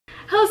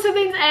Hello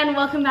siblings and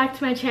welcome back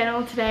to my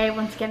channel. Today,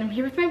 once again, I'm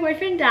here with my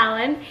boyfriend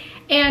Dallin,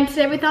 and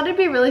today we thought it'd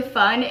be really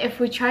fun if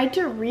we tried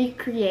to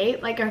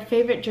recreate like our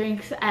favorite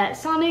drinks at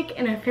Sonic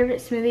and our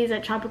favorite smoothies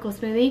at Tropical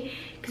Smoothie,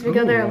 because we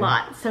go there a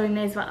lot, so we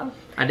may as well.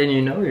 I didn't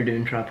even know we were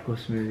doing Tropical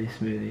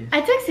smoothies.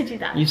 I texted you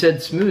that. You said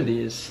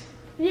smoothies.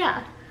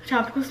 Yeah,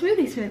 Tropical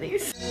smoothies.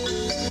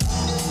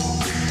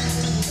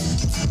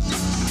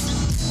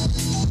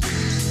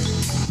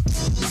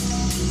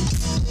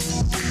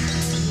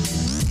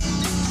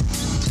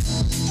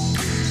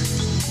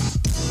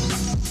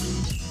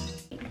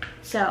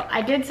 So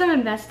I did some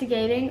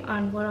investigating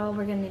on what all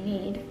we're gonna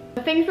need.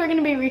 The things we're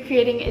gonna be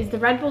recreating is the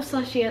Red Bull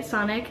slushie at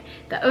Sonic,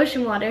 the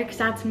ocean water, because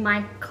that's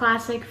my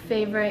classic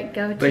favorite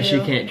go-to. But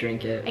she can't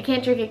drink it. I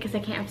can't drink it because I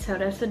can't have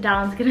soda, so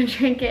Dallin's gonna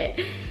drink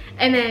it.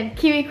 And then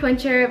Kiwi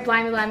Quencher,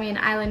 Blimey Lemmy, and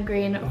Island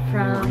Green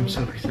from I'm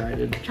so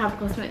excited.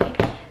 Tropical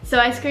Smoothie. So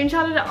I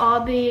screenshotted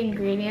all the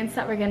ingredients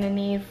that we're gonna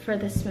need for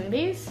the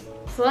smoothies.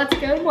 So let's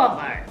go to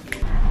Walmart.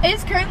 It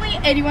is currently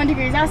 81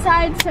 degrees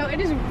outside, so it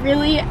is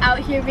really out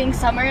here being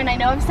summer, and I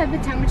know I've said the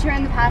temperature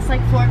in the past like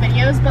 4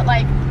 videos, but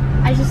like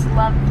I just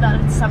love that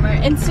it's summer.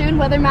 And soon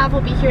Weather Mav will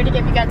be here to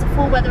give you guys a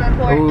full weather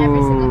report every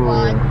single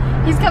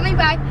vlog. He's coming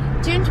back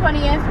June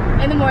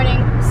 20th in the morning,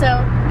 so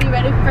be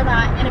ready for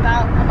that in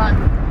about a month.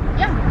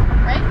 Yeah,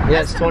 right?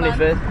 Yeah, it's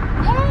 25th.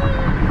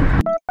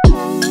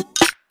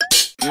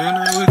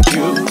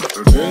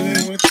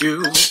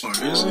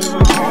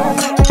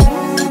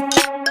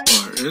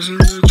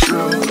 Isn't it true?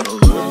 I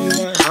love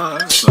you like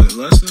hot, like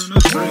less than a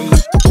drink.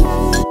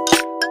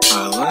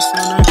 Less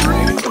than a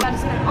drink. I'm about to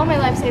spend all my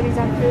life savings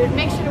on food.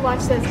 Make sure to watch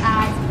those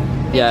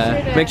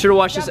ads. Make sure to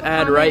watch this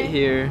ad right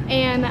here.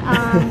 And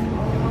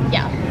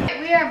yeah.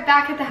 We are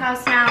back at the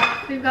house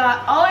now. We've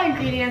got all our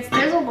ingredients.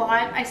 There's a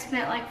lot. I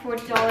spent like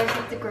 $40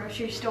 at the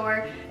grocery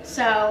store.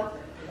 So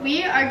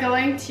we are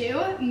going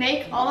to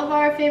make all of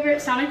our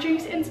favorite Sonic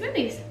drinks and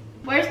smoothies.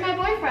 Where's my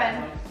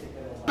boyfriend?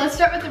 Let's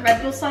start with the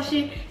Red Bull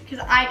slushie, because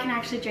I can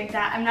actually drink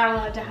that. I'm not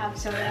allowed to have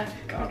soda.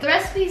 The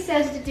recipe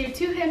says to do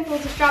 2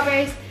 handfuls of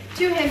strawberries,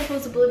 2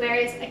 handfuls of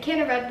blueberries, a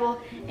can of Red Bull,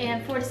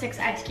 and 4 to 6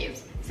 ice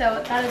cubes.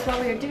 So that is what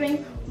we are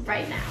doing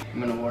right now. I'm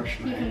gonna wash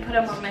my hands. You can put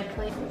them on my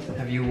plate.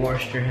 Have you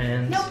washed your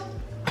hands? Nope.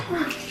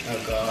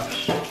 Oh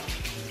gosh.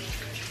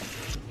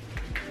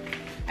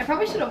 I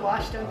probably should have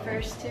washed them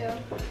first too.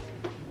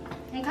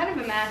 I'm kind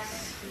of a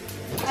mess.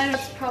 I know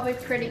it's probably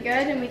pretty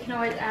good, and we can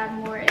always add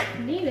more if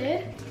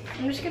needed.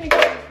 I'm just gonna go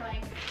with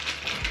like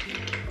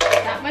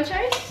that much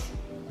ice.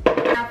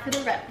 Now for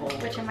the Red Bull,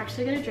 which I'm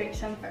actually gonna drink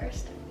some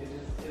first.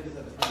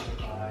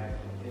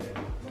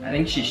 I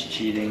think she's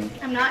cheating.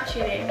 I'm not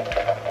cheating.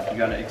 You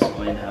gotta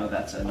explain how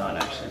that's not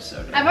actually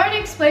soda. I've already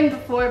explained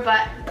before,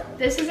 but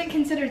this isn't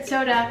considered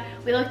soda.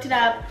 We looked it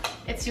up.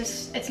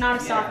 It's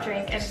not a soft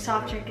drink, and a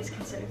soft drink is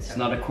considered soda. It's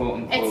not a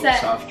quote-unquote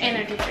it's soft drink.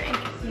 It's an energy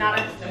drink, not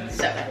a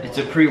soda. It's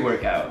a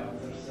pre-workout.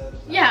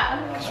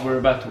 Yeah. Because we're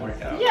about to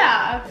work out.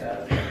 Yeah.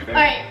 All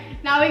right,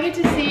 now we get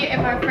to see if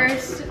our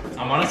first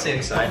I'm honestly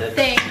excited.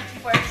 thing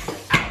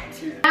works out.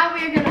 Now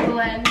we are gonna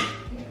blend.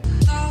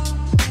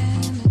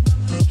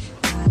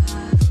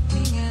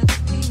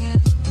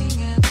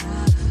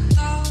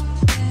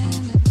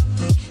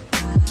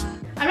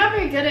 I'm not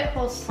very good at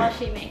whole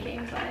slushie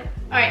making, but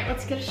all right,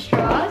 let's get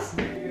straws.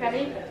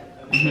 Ready?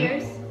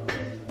 Cheers.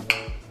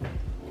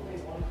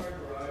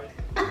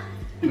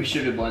 We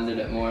should have blended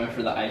it more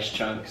for the ice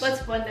chunks.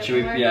 Let's blend it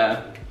Should more. we?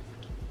 Yeah.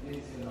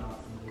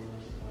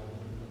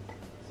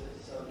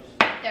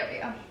 There we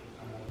go.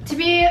 To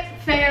be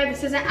fair,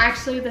 this isn't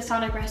actually the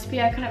Sonic recipe.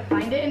 I couldn't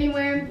find it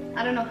anywhere.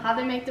 I don't know how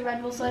they make the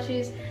Red Bull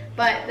slushies,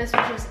 but this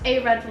was just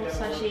a Red Bull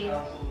slushie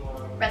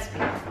recipe,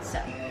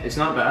 so. It's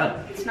not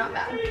bad. It's not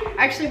bad.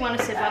 I actually want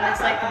to sip on this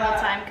like the whole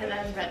time because it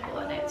has Red Bull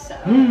in it, so.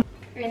 And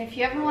if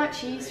you ever want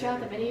cheese throughout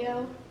the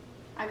video,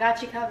 I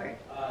got you covered.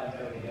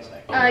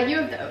 You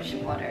have the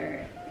ocean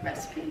water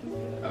recipe.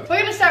 Okay. We're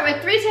gonna start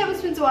with 3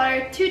 tablespoons of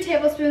water, 2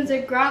 tablespoons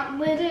of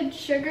granulated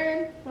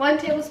sugar, 1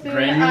 tablespoon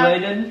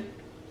Granulated?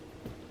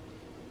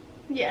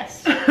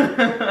 Yes. 1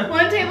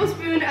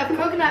 tablespoon of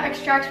coconut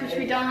extract, which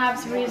we don't have,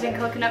 so we're using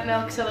coconut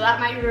milk, so that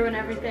might ruin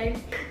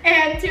everything.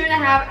 And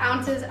 2.5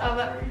 ounces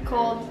of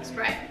cold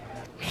Sprite.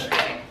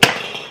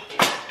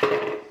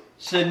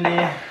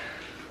 Sydney.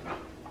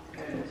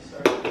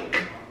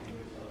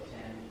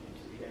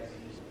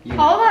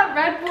 All that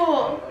Red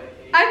Bull.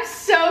 I'm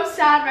so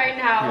sad right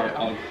now.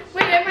 Here,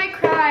 Wait, I might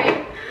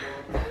cry.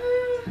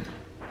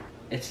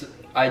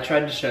 I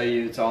tried to show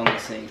you it's all in the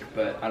sink,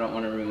 but I don't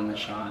want to ruin the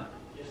shot.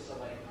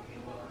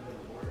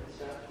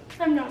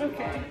 I'm not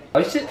okay.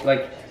 I should,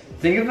 like,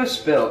 think of a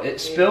spill. It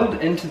spilled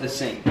into the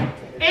sink.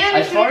 And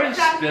as far as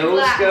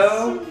spills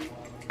go,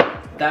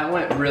 that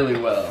went really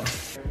well.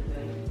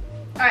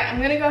 Alright,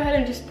 I'm gonna go ahead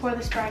and just pour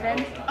the Sprite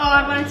in. Oh,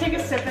 I want to take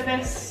a sip of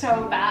this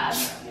so bad.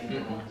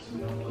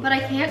 But I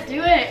can't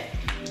do it.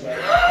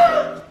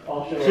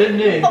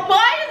 Sydney!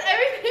 Why is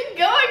everything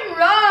going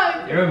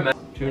wrong? You're a mess.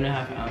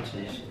 2.5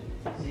 ounces.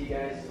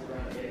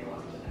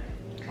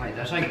 Wait,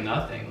 that's like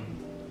nothing.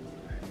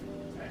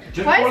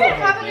 Why is it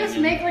having us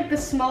make like the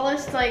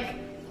smallest like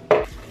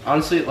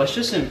Honestly, let's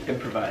just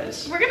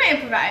improvise. We're gonna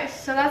improvise,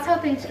 so that's how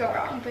things go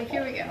wrong, but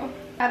here we go.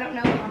 I don't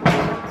know how much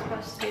I'm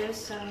supposed to do,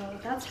 so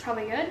that's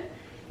probably good.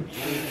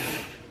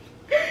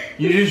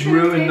 You just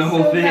ruined the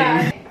whole thing.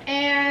 Bad.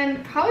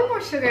 And probably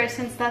more sugar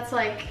since that's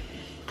like...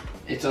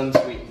 It's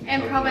unsweet.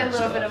 And probably a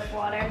little bit of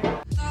water.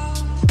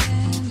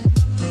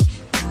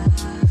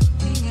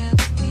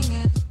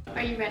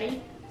 Are you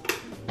ready?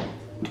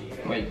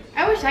 Wait.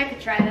 I wish I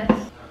could try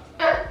this.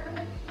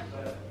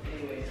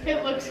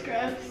 It looks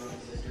gross.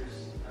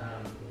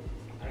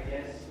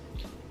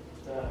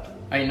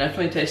 I can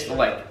definitely taste the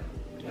like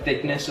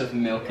thickness of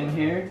milk in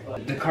here.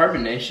 The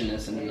carbonation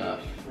isn't enough.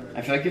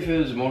 I feel like if it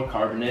was more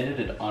carbonated,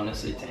 it'd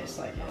honestly taste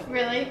like it.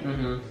 Really?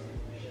 Mm-hmm.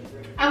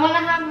 I want to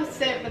have a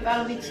sip, but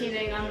that'll be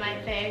cheating on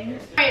my thing.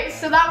 Alright,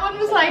 so that one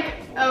was like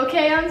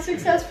okay on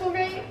successful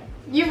rate.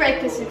 You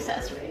rate the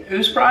success rate. It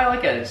was probably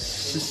like a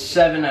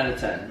 7 out of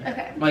 10.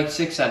 Okay. Like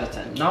 6 out of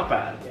 10. Not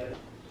bad.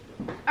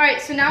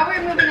 Alright, so now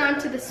we're moving on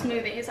to the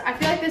smoothies. I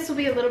feel like this will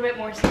be a little bit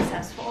more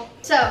successful.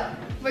 So,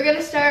 we're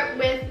gonna start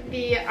with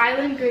the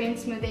Island Green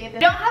smoothie. We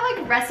don't have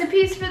like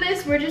recipes for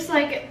this, we're just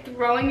like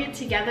throwing it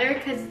together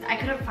because I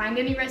couldn't find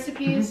any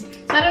recipes. So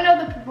I don't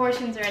know the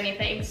proportions or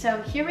anything,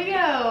 so here we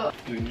go.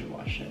 Do we need to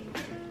wash it?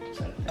 Is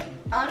that a thing?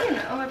 I don't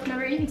know, I've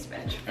never eaten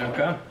spinach.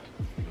 Okay.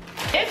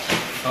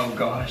 Oh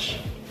gosh.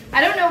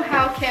 I don't know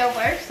how kale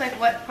works, like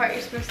what part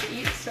you're supposed to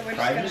eat, so we're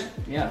just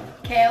gonna... Yeah.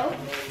 Kale,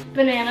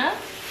 banana.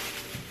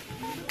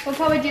 We'll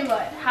probably do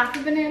what, half a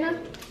banana?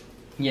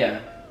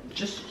 Yeah.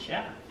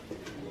 Yeah.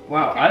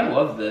 Wow, okay. I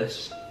love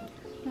this.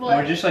 What?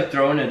 We're just like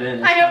throwing it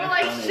in. I know,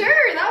 like, funny.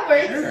 Sure, that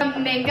works. Sure.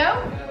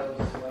 Mango.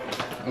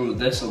 Oh,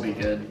 this will be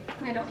good.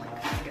 I don't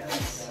like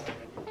mangoes.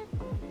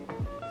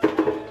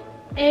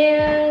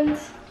 And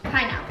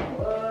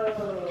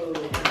pineapple.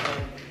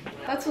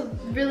 That's a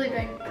really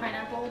big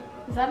pineapple.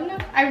 Is that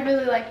enough? I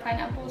really like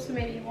pineapple, so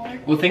maybe more.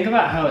 Well, think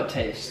about how it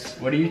tastes.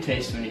 What do you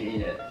taste when you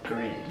eat it?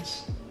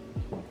 Greens.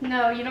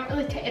 No, you don't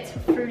really taste. It's a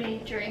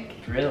fruity drink.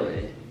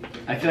 Really?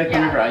 I feel like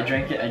whenever I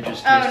drink it, I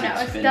just taste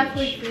spinach. It's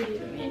definitely fruity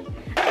to me.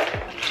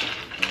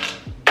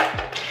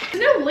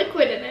 There's no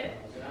liquid in it.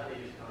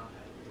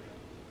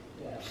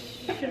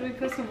 Should we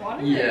put some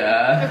water?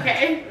 Yeah.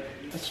 Okay.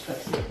 That's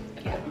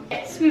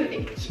Okay,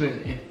 smoothie.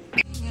 Smoothie.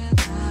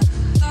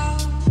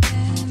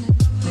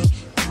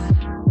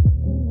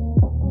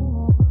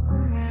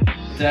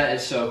 That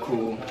is so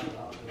cool.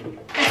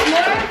 It's more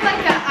of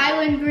like an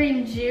Island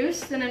Green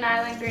juice than an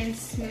Island Green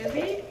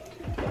smoothie.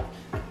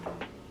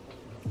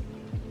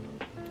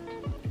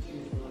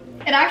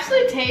 It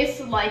actually tastes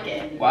like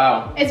it.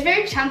 Wow. It's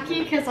very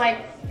chunky because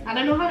like, I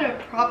don't know how to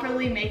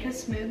properly make a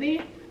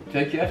smoothie. I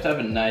feel like you have to have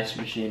a nice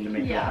machine to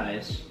make it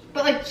nice.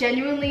 But like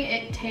genuinely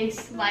it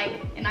tastes like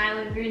an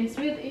Island Green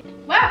smoothie.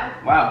 Wow.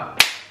 Wow.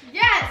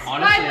 Yes,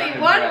 honestly,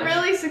 finally, one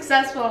really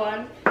successful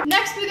one.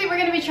 Next smoothie we're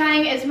gonna be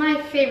trying is my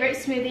favorite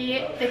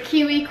smoothie, the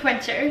Kiwi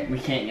Quencher. We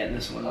can't get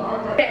this one.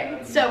 Okay,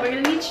 so we're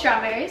gonna need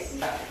strawberries.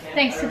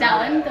 Thanks to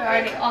Dallin, they're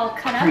already all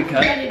cut up,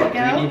 Pre-cut. ready to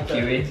go.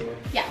 Do we need kiwi?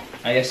 Yeah.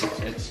 I guess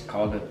it's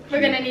called a kiwi.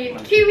 We're gonna need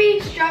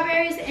kiwi,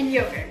 strawberries, and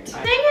yogurt.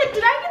 Dang it,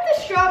 did I get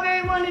the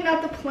strawberry one and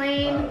not the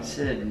plain?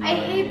 Sid, I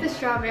hate the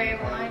strawberry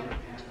one.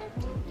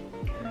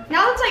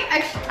 Now it's like,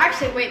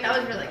 actually wait, that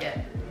was really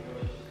good.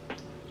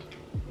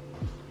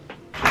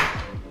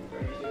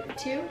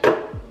 2,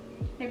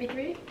 maybe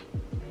 3.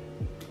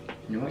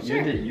 You know what?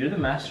 Sure. You're the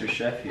master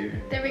chef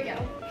here. There we go.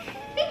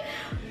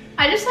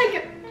 I just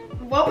like,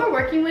 what we're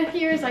working with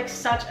here is like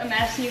such a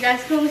mess. And you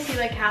guys can only see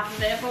like half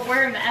of it, but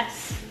we're a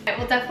mess. Right,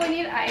 we'll definitely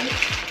need ice.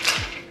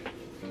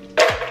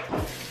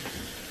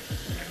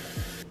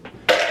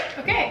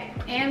 Okay,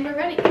 and we're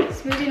ready.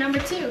 Smoothie number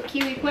 2,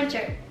 Kiwi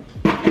Quencher.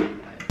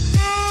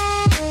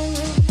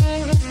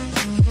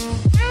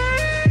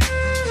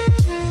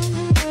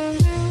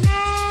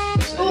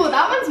 Ooh,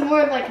 that one's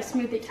more of like a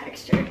smoothie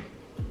texture.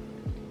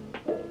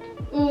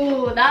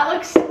 Ooh, that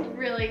looks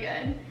really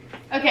good.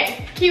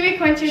 Okay, Kiwi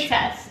Quencher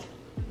test.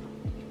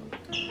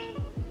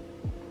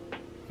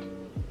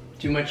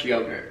 Too much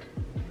yogurt.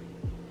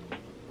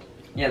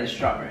 Yeah, there's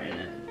strawberry in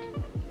it.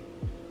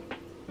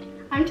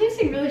 I'm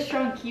tasting really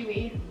strong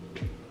kiwi.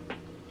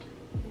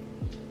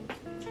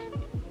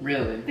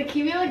 Really? The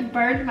kiwi like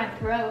burned my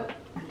throat.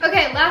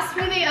 Okay, last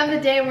smoothie of the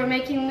day, we're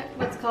making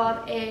what's called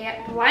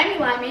a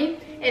limey.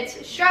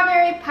 It's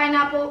strawberry,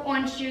 pineapple,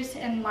 orange juice,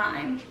 and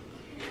lime.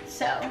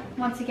 So,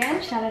 once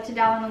again, shout out to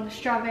Dallin on the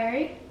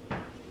strawberry.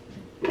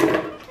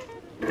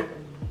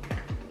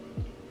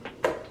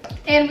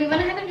 And we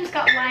went ahead and just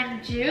got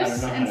lime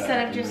juice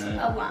instead of just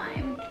a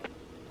lime.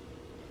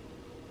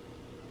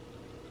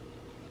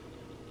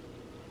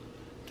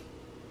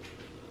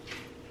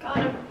 Got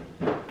him.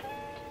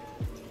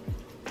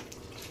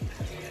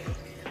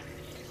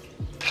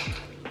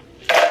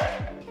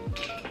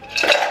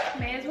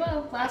 May as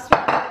well, last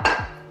one.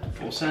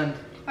 Full send.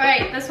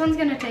 Alright, this one's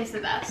gonna taste the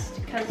best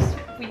because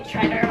we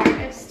tried our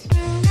hardest.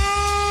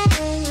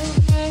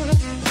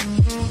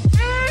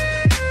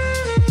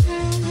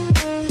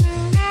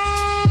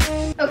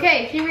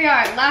 Okay, here we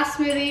are. Last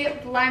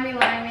smoothie,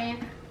 limey.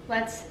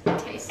 Let's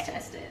taste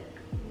test it.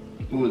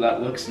 Ooh,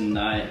 that looks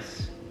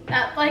nice.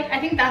 That, like, I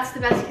think that's the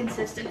best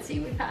consistency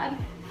we've had.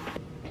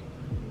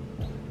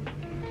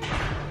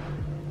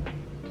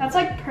 That's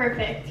like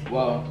perfect.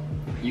 Well,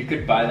 you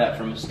could buy that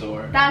from a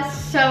store. That's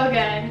so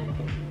good.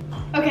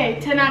 Okay,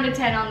 10 out of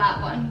 10 on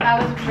that one.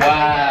 That was really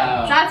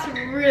Wow. good. That's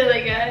really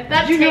good.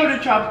 That Did you go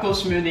to Tropical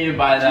Smoothie and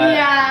buy that?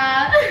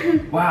 Yeah.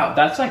 Wow,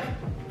 that's like,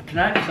 can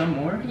I have some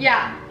more?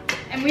 Yeah,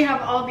 and we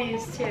have all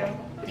these too.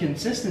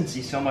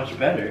 Consistency so much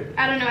better.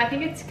 I don't know, I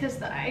think it's because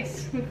the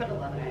ice. We put a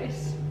lot of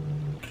ice.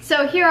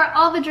 So here are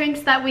all the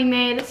drinks that we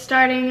made,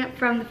 starting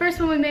from the first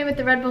one we made with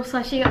the Red Bull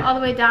slushie all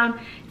the way down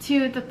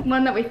to the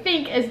one that we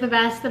think is the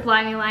best, the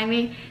Blimey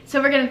Limey.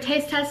 So we're gonna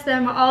taste test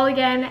them all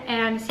again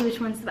and see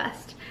which one's the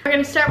best. We're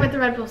gonna start with the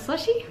Red Bull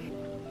slushie.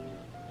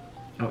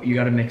 Oh, you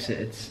gotta mix it.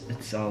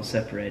 It's all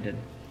separated.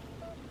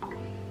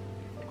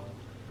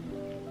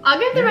 I'll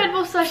give the Red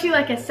Bull slushie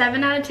like a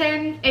 7 out of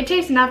 10. It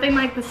tastes nothing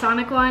like the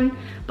Sonic one,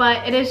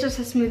 but it is just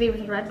a smoothie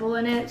with Red Bull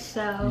in it,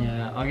 so.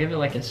 Yeah, I'll give it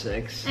like a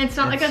 6. And it's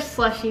not like a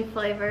slushy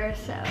flavor,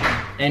 so.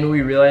 And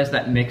we realized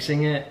that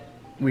mixing it,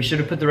 we should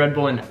have put the Red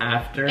Bull in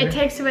after. It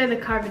takes away the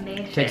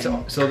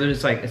carbonation. So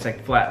there's like, it's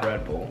like flat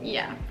Red Bull.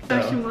 Yeah.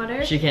 So Ocean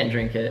water. She can't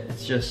drink it.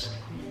 It's just.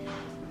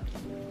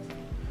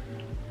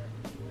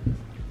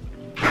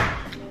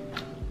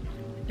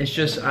 It's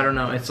just, I don't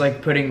know, it's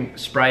like putting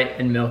Sprite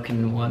and milk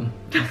in one.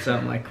 So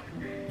I'm like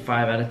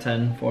 5 out of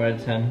 10, 4 out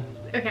of 10.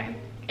 Okay,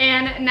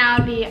 and now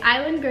the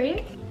Island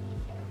Green.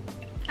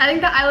 I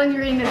think the Island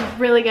Green is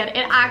really good.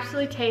 It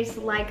actually tastes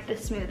like the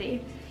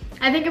smoothie.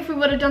 I think if we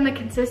would have done the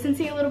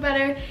consistency a little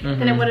better,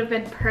 then it would have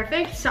been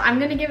perfect. So I'm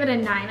gonna give it a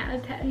 9 out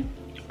of 10.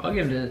 I'll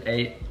give it an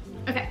 8.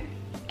 Okay,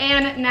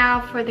 and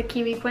now for the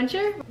Kiwi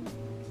Quencher.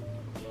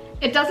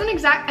 It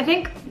doesn't I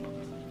think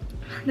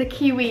the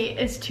kiwi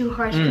is too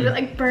harsh because it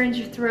like burns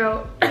your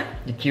throat.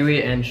 The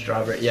kiwi and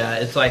strawberry, yeah,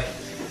 it's like,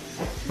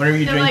 whenever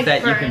you drink like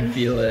that, burns. you can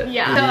feel it.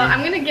 Yeah, so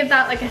I'm gonna give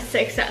that like a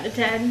 6 out of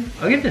 10.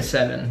 I'll give it a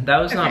 7. That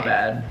was not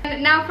bad.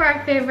 And now for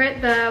our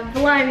favorite, the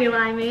Blimey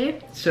Limey.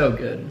 So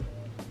good.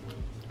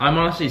 I'm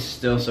honestly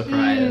still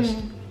surprised.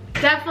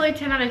 Definitely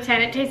 10 out of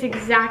 10. It tastes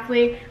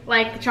exactly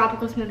like the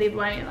tropical smoothie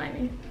Blimey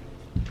Limey.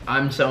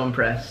 I'm so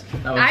impressed.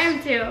 I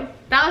am too.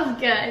 That was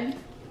good.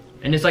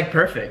 And it's like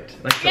perfect.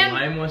 Like the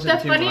lime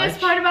wasn't too much. The funniest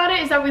part about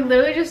it is that we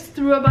literally just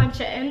threw a bunch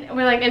in. And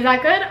we're like, is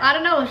that good? I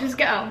don't know, let's just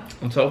go.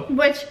 Let's hope.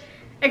 Which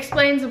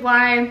explains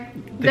why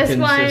this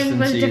one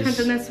was different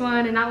than this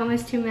one and that one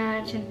was too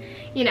much, and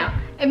you know,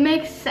 it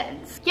makes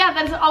sense. Yeah,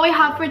 that is all we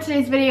have for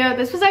today's video.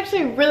 This was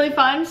actually really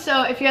fun,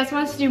 so if you guys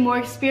want us to do more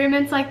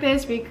experiments like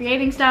this,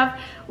 recreating stuff,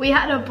 we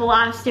had a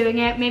blast doing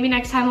it. Maybe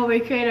next time we'll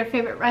recreate our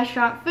favorite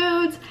restaurant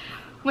foods.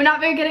 We're not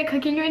very good at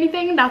cooking or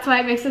anything, that's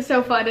why it makes it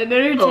so fun and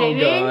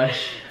entertaining. Oh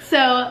gosh.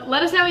 So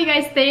let us know what you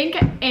guys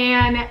think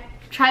and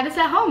try this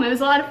at home. It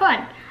was a lot of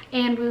fun.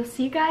 And we'll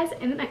see you guys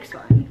in the next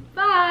one.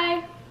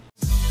 Bye.